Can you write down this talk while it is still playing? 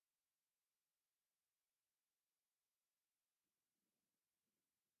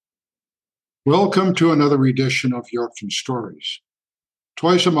Welcome to another edition of Yorkton Stories.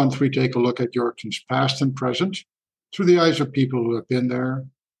 Twice a month, we take a look at Yorkton's past and present through the eyes of people who have been there,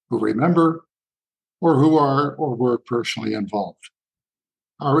 who remember, or who are or were personally involved.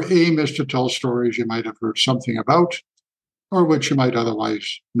 Our aim is to tell stories you might have heard something about, or which you might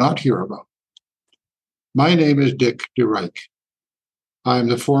otherwise not hear about. My name is Dick DeRuyck. I am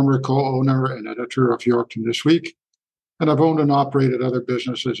the former co-owner and editor of Yorkton This Week, and I've owned and operated other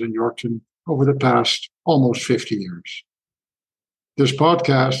businesses in Yorkton over the past almost 50 years. This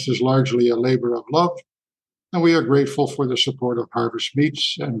podcast is largely a labor of love, and we are grateful for the support of Harvest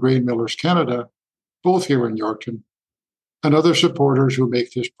Meats and Grain Millers Canada, both here in Yorkton, and other supporters who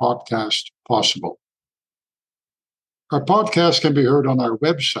make this podcast possible. Our podcast can be heard on our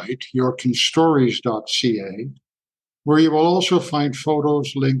website, yorktonstories.ca, where you will also find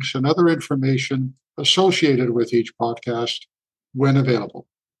photos, links, and other information associated with each podcast when available.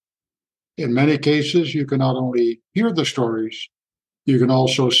 In many cases, you can not only hear the stories, you can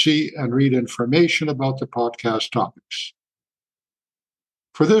also see and read information about the podcast topics.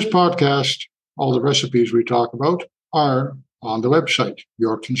 For this podcast, all the recipes we talk about are on the website,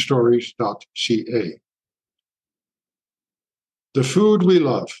 yorktonstories.ca. The food we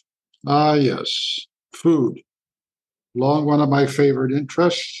love. Ah, yes, food. Long one of my favorite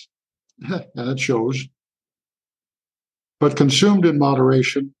interests, and it shows. But consumed in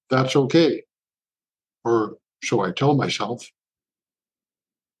moderation, that's okay. Or so I tell myself.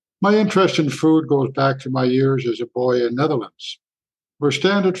 My interest in food goes back to my years as a boy in Netherlands, where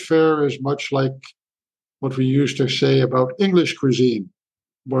standard fare is much like what we used to say about English cuisine.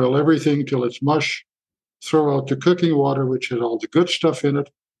 Boil everything till it's mush, throw out the cooking water, which has all the good stuff in it,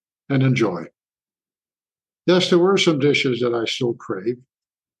 and enjoy. Yes, there were some dishes that I still crave.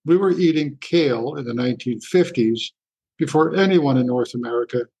 We were eating kale in the 1950s before anyone in North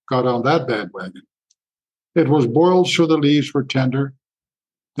America got on that bandwagon. It was boiled so the leaves were tender,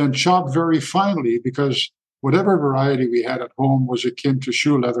 then chopped very finely because whatever variety we had at home was akin to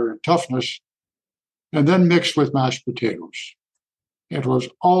shoe leather in toughness, and then mixed with mashed potatoes. It was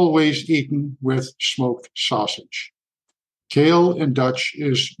always eaten with smoked sausage. Kale in Dutch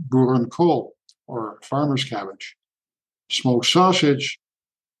is boerenkool, or farmer's cabbage. Smoked sausage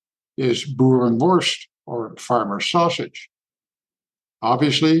is boerenworst, or farmer's sausage.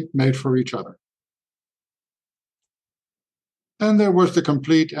 Obviously made for each other. And there was the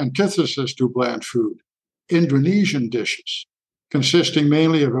complete antithesis to bland food, Indonesian dishes, consisting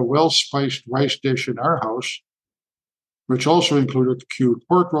mainly of a well-spiced rice dish in our house, which also included cured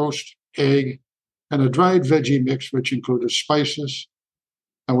pork roast, egg, and a dried veggie mix which included spices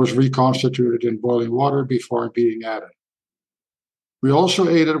and was reconstituted in boiling water before being added. We also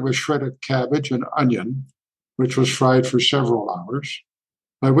ate it with shredded cabbage and onion, which was fried for several hours,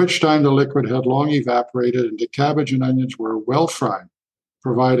 by which time the liquid had long evaporated and the cabbage and onions were well fried,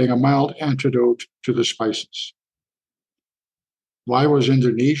 providing a mild antidote to the spices. Why was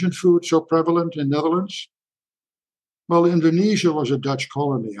Indonesian food so prevalent in Netherlands? Well, Indonesia was a Dutch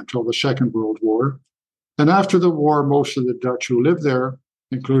colony until the Second World War, and after the war, most of the Dutch who lived there,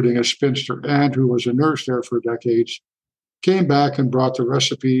 including a spinster aunt who was a nurse there for decades, came back and brought the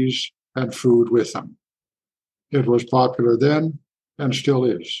recipes and food with them. It was popular then and still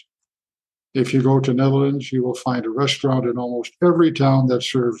is. If you go to Netherlands, you will find a restaurant in almost every town that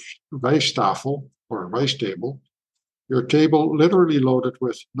serves rijsttafel, or rice table. Your table literally loaded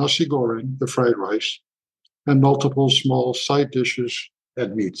with nasi goreng, the fried rice, and multiple small side dishes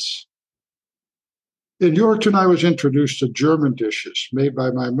and meats. In Yorkton, I was introduced to German dishes made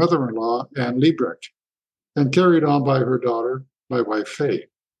by my mother-in-law, Anne Liebrecht, and carried on by her daughter, my wife, Faye.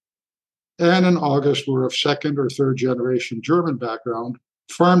 Anne and August were of second or third generation German background,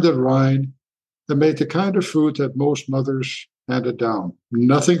 farmed at Rhine, and made the kind of food that most mothers handed down.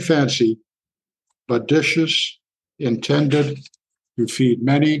 Nothing fancy, but dishes intended to feed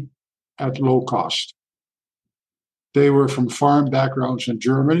many at low cost. They were from farm backgrounds in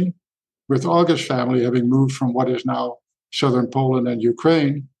Germany, with August's family having moved from what is now southern Poland and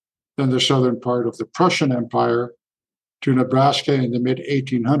Ukraine, then the southern part of the Prussian Empire, to Nebraska in the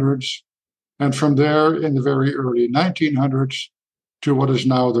mid-1800s, and from there in the very early 1900s to what is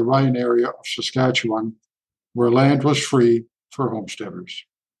now the Rhine area of Saskatchewan, where land was free for homesteaders.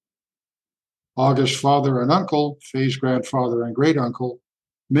 August's father and uncle, Faye's grandfather and great-uncle,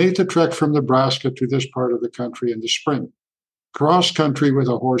 made the trek from Nebraska to this part of the country in the spring, cross-country with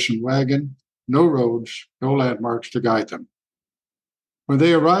a horse and wagon, no roads, no landmarks to guide them. When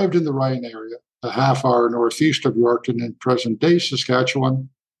they arrived in the Rhine area, a half-hour northeast of Yorkton in present-day Saskatchewan,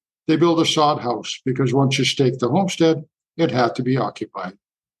 they built a sod house because once you staked the homestead, it had to be occupied.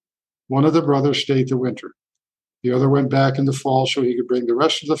 One of the brothers stayed the winter. The other went back in the fall so he could bring the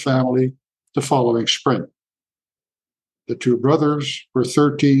rest of the family the following spring. The two brothers were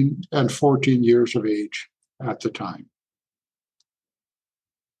 13 and 14 years of age at the time.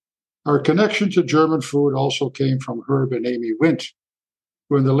 Our connection to German food also came from Herb and Amy Wint,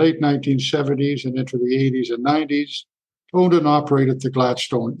 who in the late 1970s and into the 80s and 90s owned and operated the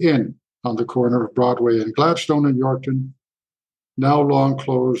Gladstone Inn on the corner of Broadway and Gladstone in Yorkton, now long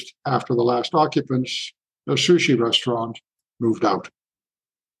closed after the last occupants, a sushi restaurant, moved out.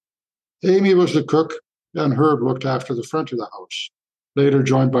 Amy was the cook, and Herb looked after the front of the house, later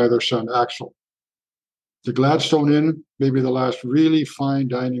joined by their son Axel. The Gladstone Inn may be the last really fine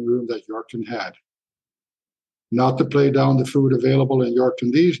dining room that Yorkton had. Not to play down the food available in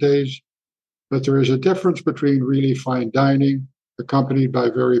Yorkton these days, but there is a difference between really fine dining, accompanied by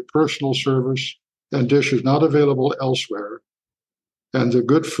very personal service and dishes not available elsewhere, and the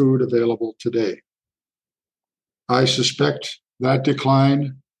good food available today. I suspect that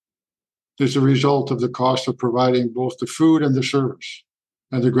decline is the result of the cost of providing both the food and the service,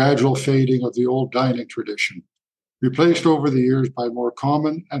 and the gradual fading of the old dining tradition, replaced over the years by more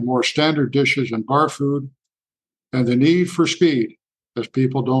common and more standard dishes and bar food, and the need for speed as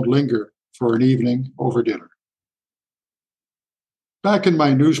people don't linger for an evening over dinner. Back in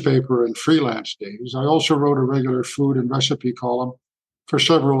my newspaper and freelance days, I also wrote a regular food and recipe column for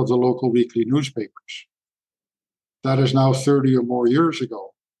several of the local weekly newspapers. That is now 30 or more years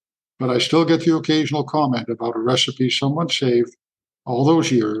ago, but I still get the occasional comment about a recipe someone saved all those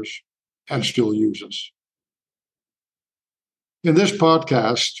years and still uses. In this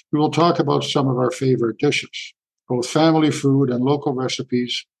podcast, we will talk about some of our favorite dishes, both family food and local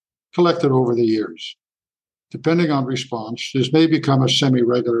recipes collected over the years. Depending on response, this may become a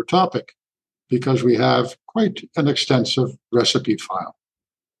semi-regular topic because we have quite an extensive recipe file.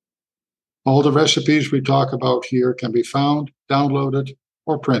 All the recipes we talk about here can be found, downloaded,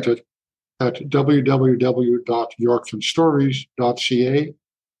 or printed at www.yorktonstories.ca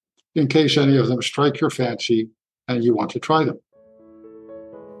in case any of them strike your fancy and you want to try them.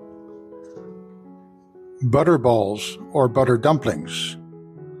 Butter balls or butter dumplings,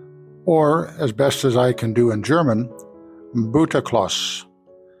 or as best as I can do in German, Butterkloss,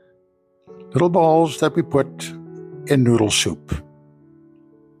 little balls that we put in noodle soup.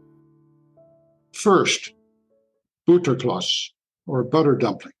 First, Butterkloss, or butter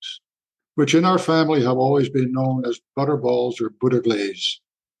dumplings, which in our family have always been known as butterballs or butterglaze.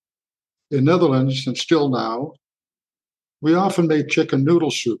 In Netherlands, and still now, we often make chicken noodle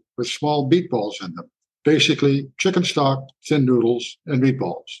soup with small meatballs in them, basically chicken stock, thin noodles, and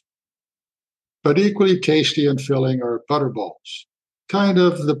meatballs. But equally tasty and filling are butterballs, kind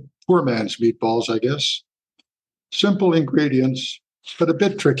of the poor man's meatballs, I guess. Simple ingredients, but a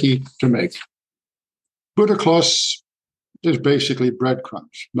bit tricky to make. Butterkloss is basically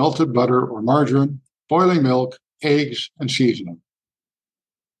breadcrumbs, melted butter or margarine, boiling milk, eggs, and seasoning.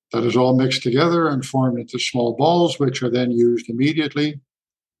 That is all mixed together and formed into small balls, which are then used immediately,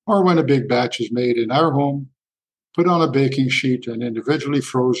 or when a big batch is made in our home, put on a baking sheet and individually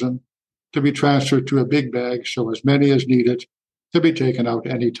frozen to be transferred to a big bag so as many as needed to be taken out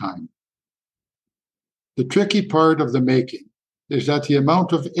anytime. The tricky part of the making is that the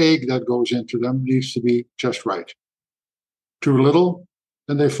amount of egg that goes into them needs to be just right. Too little,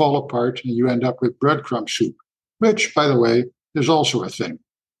 and they fall apart and you end up with breadcrumb soup, which, by the way, is also a thing.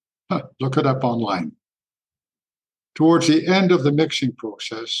 Look it up online. Towards the end of the mixing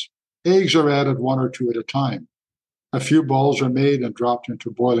process, eggs are added one or two at a time. A few balls are made and dropped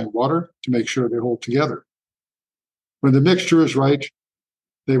into boiling water to make sure they hold together. When the mixture is right,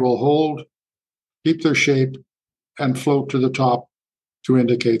 they will hold, keep their shape, and float to the top to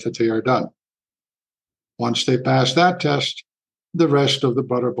indicate that they are done. Once they pass that test, the rest of the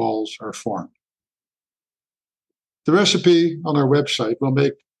butter balls are formed. The recipe on our website will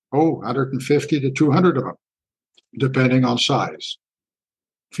make 150 to 200 of them, depending on size.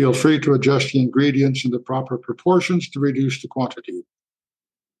 Feel free to adjust the ingredients in the proper proportions to reduce the quantity,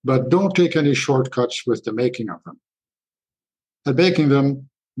 but don't take any shortcuts with the making of them. And making them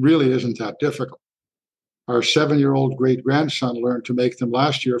really isn't that difficult. Our 7-year-old great-grandson learned to make them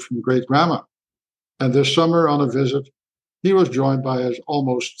last year from great-grandma, and this summer on a visit, he was joined by his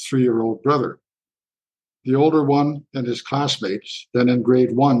almost 3-year-old brother. The older one and his classmates, then in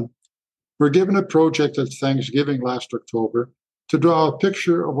grade 1, were given a project at Thanksgiving last October to draw a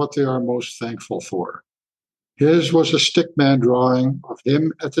picture of what they are most thankful for. His was a stickman drawing of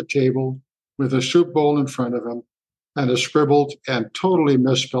him at the table with a soup bowl in front of him and a scribbled and totally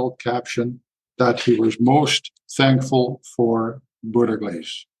misspelled caption that he was most thankful for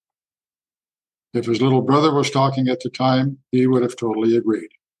butterglaze. If his little brother was talking at the time, he would have totally agreed.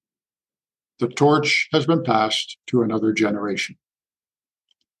 The torch has been passed to another generation.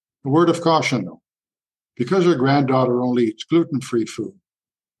 A word of caution, though. Because our granddaughter only eats gluten-free food,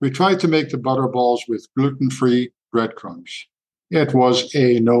 we tried to make the butterballs with gluten-free breadcrumbs. It was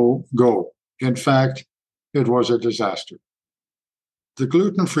a no-go. In fact, it was a disaster. The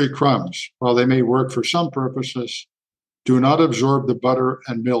gluten-free crumbs, while they may work for some purposes, do not absorb the butter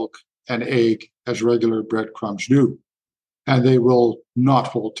and milk and egg as regular breadcrumbs do, and they will not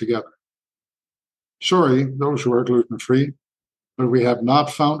hold together. Sorry, those who are gluten-free, but we have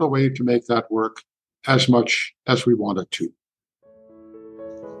not found a way to make that work as much as we wanted to.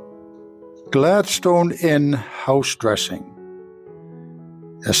 Gladstone Inn house dressing.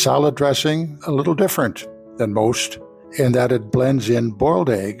 A salad dressing a little different than most in that it blends in boiled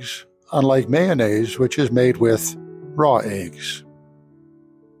eggs, unlike mayonnaise, which is made with raw eggs.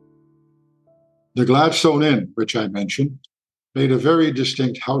 The Gladstone Inn, which I mentioned, made a very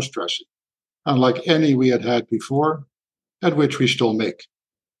distinct house dressing, unlike any we had had before, and which we still make.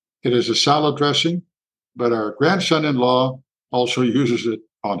 It is a salad dressing, but our grandson-in-law also uses it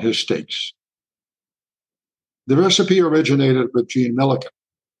on his steaks. The recipe originated with Jean Milliken,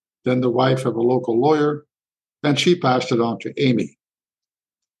 then the wife of a local lawyer, and she passed it on to Amy.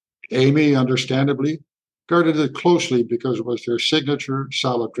 Amy, understandably, guarded it closely because it was their signature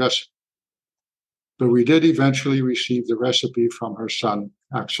salad dressing. But we did eventually receive the recipe from her son,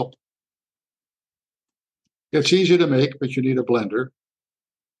 Axel. It's easy to make, but you need a blender.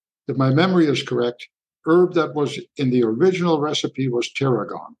 If my memory is correct, herb that was in the original recipe was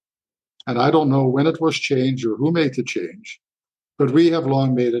tarragon. And I don't know when it was changed or who made the change, but we have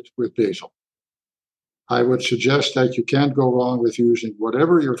long made it with basil. I would suggest that you can't go wrong with using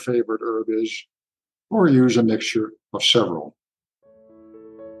whatever your favorite herb is, or use a mixture of several.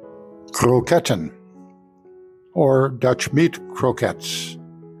 Kroketten, or Dutch meat croquettes.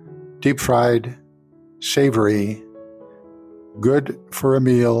 Deep fried, savory, good for a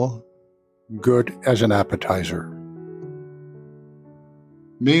meal, good as an appetizer.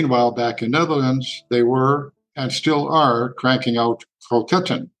 Meanwhile, back in Netherlands, they were, and still are, cranking out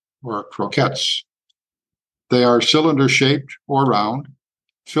kroketten, or croquettes. They are cylinder-shaped or round,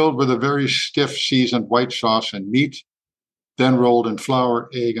 filled with a very stiff seasoned white sauce and meat, then rolled in flour,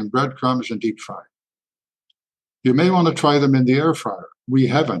 egg, and breadcrumbs and deep fried. You may want to try them in the air fryer. We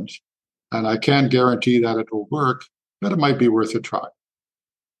haven't, and I can't guarantee that it will work, but it might be worth a try.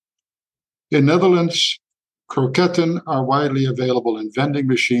 In Netherlands, kroketten are widely available in vending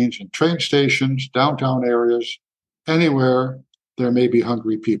machines in train stations, downtown areas, anywhere there may be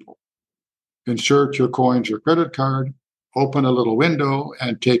hungry people. Insert your coins or credit card, open a little window,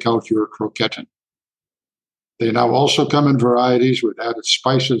 and take out your kroketten. They now also come in varieties with added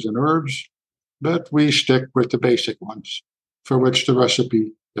spices and herbs, but we stick with the basic ones, for which the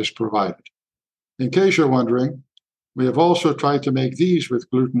recipe is provided. In case you're wondering, we have also tried to make these with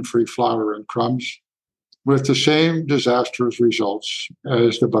gluten-free flour and crumbs, with the same disastrous results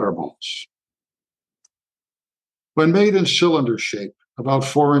as the butterballs. When made in cylinder shape, about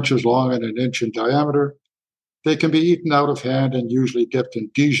 4 inches long and 1 inch in diameter, they can be eaten out of hand and usually dipped in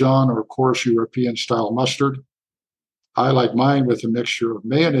Dijon or coarse European-style mustard. I like mine with a mixture of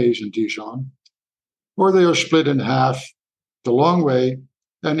mayonnaise and Dijon, or they are split in half the long way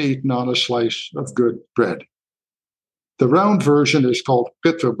and eaten on a slice of good bread. The round version is called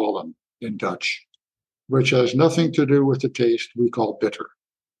bitterballen in Dutch, which has nothing to do with the taste we call bitter.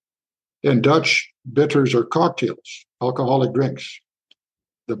 In Dutch, bitters are cocktails, alcoholic drinks.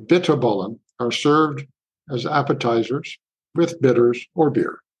 The bitterballen are served as appetizers with bitters or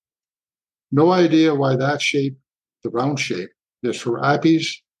beer. No idea why that shape, the round shape, is for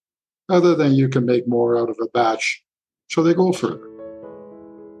appies, other than you can make more out of a batch, so they go further.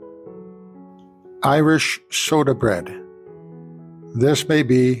 Irish soda bread. This may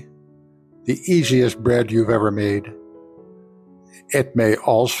be the easiest bread you've ever made. It may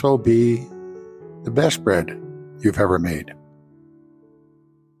also be the best bread you've ever made.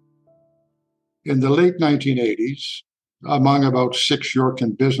 In the late 1980s, among about 6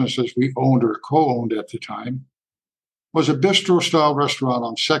 Yorkton businesses we owned or co-owned at the time, was a bistro-style restaurant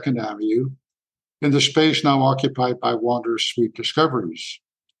on 2nd Avenue in the space now occupied by Wander's Sweet Discoveries,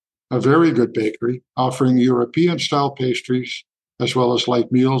 a very good bakery offering European-style pastries as well as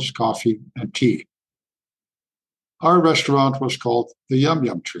light meals, coffee, and tea. Our restaurant was called the Yum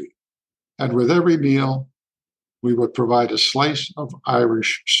Yum Tree, and with every meal, we would provide a slice of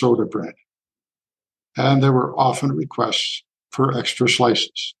Irish soda bread. And there were often requests for extra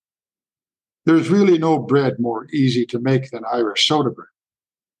slices. There's really no bread more easy to make than Irish soda bread.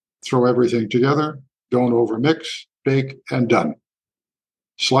 Throw everything together, don't overmix, bake, and done.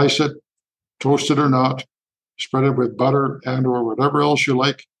 Slice it, toast it or not, spread it with butter and or whatever else you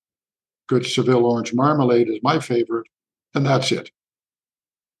like. Good Seville orange marmalade is my favorite, and that's it.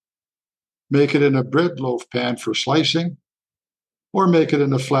 Make it in a bread loaf pan for slicing, or make it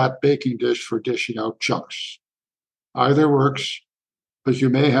in a flat baking dish for dishing out chunks. Either works, but you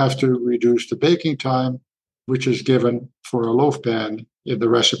may have to reduce the baking time, which is given for a loaf pan in the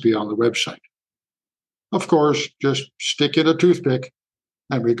recipe on the website. Of course, just stick in a toothpick,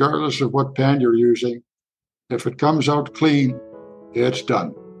 and regardless of what pan you're using, if it comes out clean, it's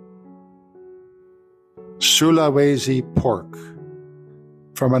done. Sulawesi pork.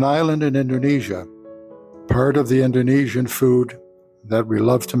 From an island in Indonesia, part of the Indonesian food that we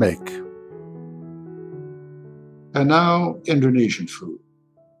love to make. And now, Indonesian food.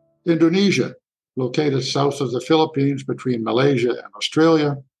 Indonesia, located south of the Philippines between Malaysia and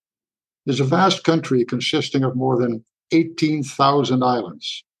Australia, is a vast country consisting of more than 18,000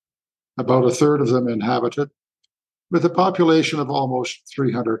 islands, about a third of them inhabited, with a population of almost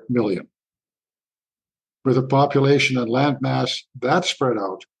 300 million. With a population and landmass that spread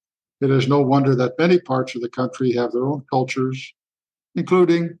out, it is no wonder that many parts of the country have their own cultures,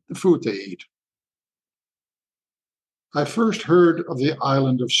 including the food they eat. I first heard of the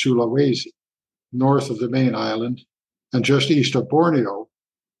island of Sulawesi, north of the main island and just east of Borneo,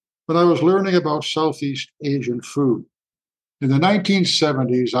 when I was learning about Southeast Asian food. In the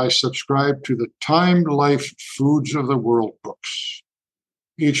 1970s, I subscribed to the Time Life Foods of the World books.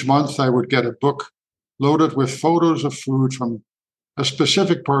 Each month, I would get a book loaded with photos of food from a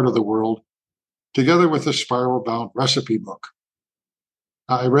specific part of the world, together with a spiral-bound recipe book.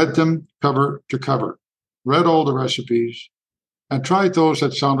 I read them cover to cover, read all the recipes, and tried those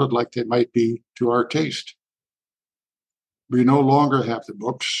that sounded like they might be to our taste. We no longer have the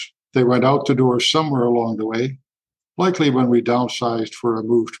books. They went out the door somewhere along the way, likely when we downsized for a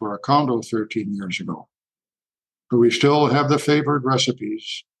move to our condo 13 years ago. But we still have the favored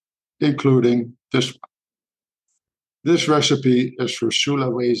recipes, including this one. This recipe is for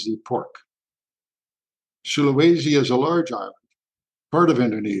Sulawesi pork. Sulawesi is a large island, part of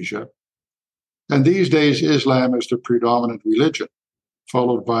Indonesia, and these days Islam is the predominant religion,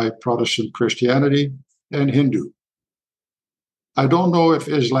 followed by Protestant Christianity and Hindu. I don't know if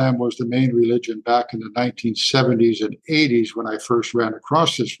Islam was the main religion back in the 1970s and 80s when I first ran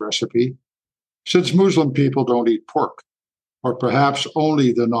across this recipe, since Muslim people don't eat pork, or perhaps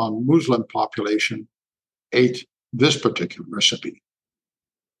only the non-Muslim population ate this particular recipe.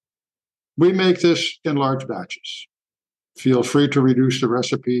 We make this in large batches. Feel free to reduce the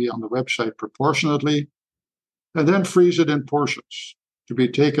recipe on the website proportionately, and then freeze it in portions to be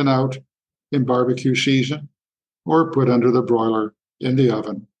taken out in barbecue season or put under the broiler in the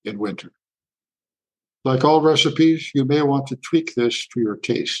oven in winter. Like all recipes, you may want to tweak this to your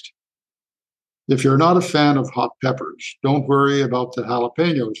taste. If you're not a fan of hot peppers, don't worry about the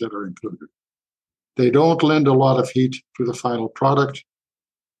jalapenos that are included. They don't lend a lot of heat to the final product,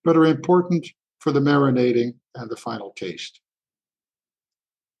 but are important for the marinating and the final taste.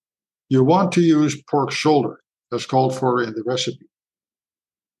 You want to use pork shoulder, as called for in the recipe.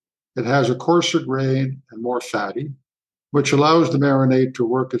 It has a coarser grain and more fatty, which allows the marinade to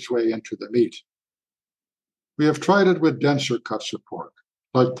work its way into the meat. We have tried it with denser cuts of pork,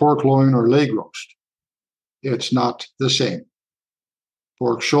 like pork loin or leg roast. It's not the same.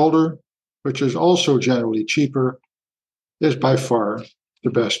 Pork shoulder, which is also generally cheaper, is by far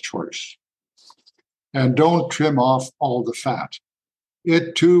the best choice. And don't trim off all the fat.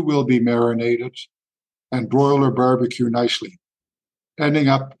 It too will be marinated and broil or barbecue nicely, ending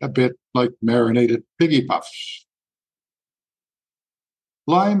up a bit like marinated piggy puffs.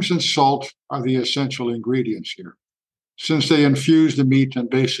 Limes and salt are the essential ingredients here, since they infuse the meat and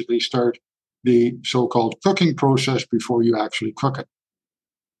basically start the so-called cooking process before you actually cook it.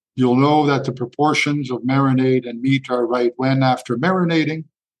 You'll know that the proportions of marinade and meat are right when, after marinating,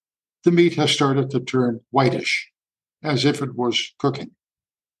 the meat has started to turn whitish, as if it was cooking.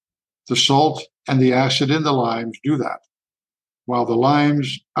 The salt and the acid in the limes do that, while the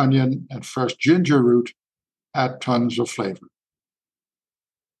limes, onion, and fresh ginger root add tons of flavor.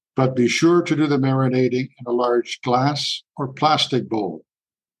 But be sure to do the marinating in a large glass or plastic bowl.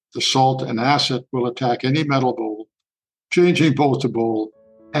 The salt and acid will attack any metal bowl, changing both the bowl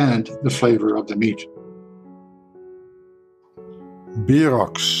and the flavor of the meat.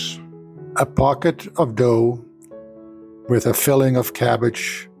 Bieroks, a pocket of dough with a filling of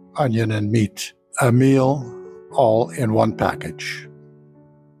cabbage, onion, and meat. A meal all in one package.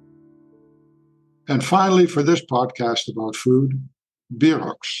 And finally, for this podcast about food,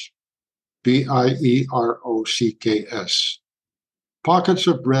 Bierocks, Bierocks, pockets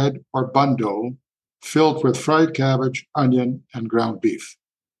of bread or bun dough filled with fried cabbage, onion, and ground beef.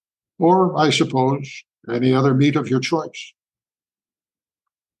 Or, I suppose, any other meat of your choice.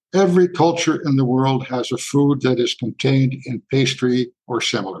 Every culture in the world has a food that is contained in pastry or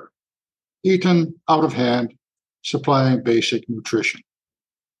similar, eaten out of hand, supplying basic nutrition.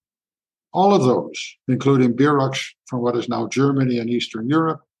 All of those, including Bierocks from what is now Germany and Eastern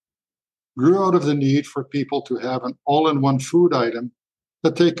Europe, grew out of the need for people to have an all-in-one food item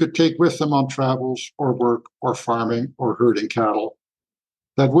that they could take with them on travels or work or farming or herding cattle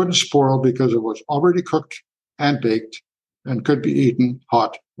that wouldn't spoil because it was already cooked and baked and could be eaten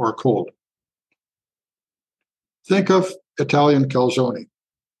hot or cold. Think of Italian calzone.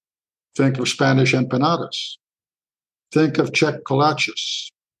 Think of Spanish empanadas. Think of Czech kolaches.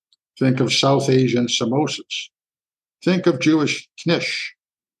 Think of South Asian samosas. Think of Jewish knish.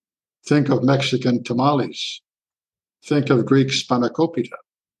 Think of Mexican tamales. Think of Greek spanakopita,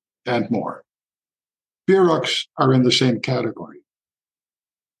 and more. Bierocks are in the same category.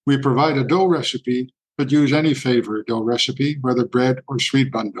 We provide a dough recipe, but use any favorite dough recipe, whether bread or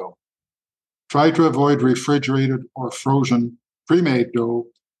sweet bun dough. Try to avoid refrigerated or frozen pre-made dough,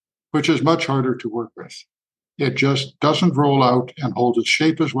 which is much harder to work with. It just doesn't roll out and hold its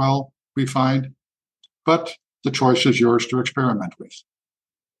shape as well, we find, but the choice is yours to experiment with.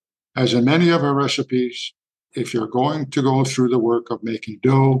 As in many of our recipes, if you're going to go through the work of making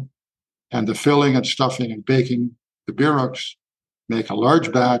dough and the filling and stuffing and baking the Bierocks, make a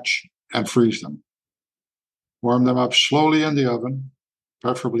large batch and freeze them. Warm them up slowly in the oven,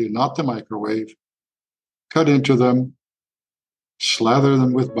 preferably not the microwave. Cut into them, slather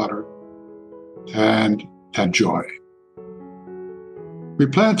them with butter, and enjoy. We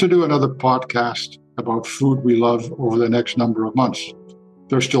plan to do another podcast about food we love over the next number of months.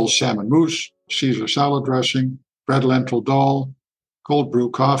 There's still salmon mousse, Caesar salad dressing, red lentil dal, cold brew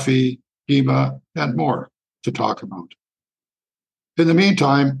coffee, keema, and more to talk about. In the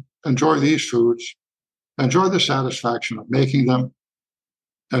meantime, enjoy these foods, enjoy the satisfaction of making them,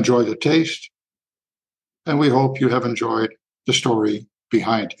 enjoy the taste, and we hope you have enjoyed the story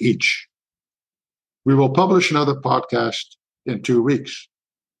behind each. We will publish another podcast in 2 weeks.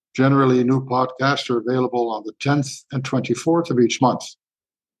 Generally, new podcasts are available on the 10th and 24th of each month.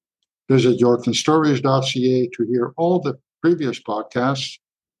 Visit yorktonstories.ca to hear all the previous podcasts,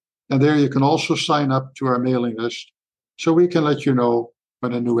 and there you can also sign up to our mailing list so we can let you know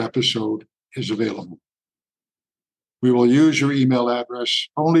when a new episode is available. We will use your email address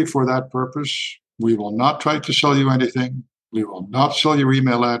only for that purpose. We will not try to sell you anything. We will not sell your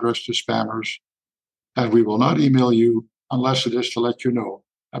email address to spammers, and we will not email you unless it is to let you know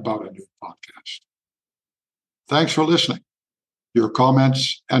about a new podcast. Thanks for listening. Your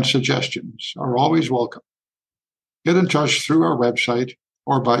comments and suggestions are always welcome. Get in touch through our website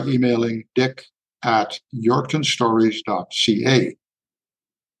or by emailing dick@yorktonstories.ca.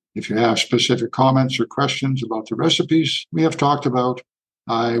 If you have specific comments or questions about the recipes we have talked about,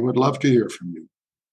 I would love to hear from you.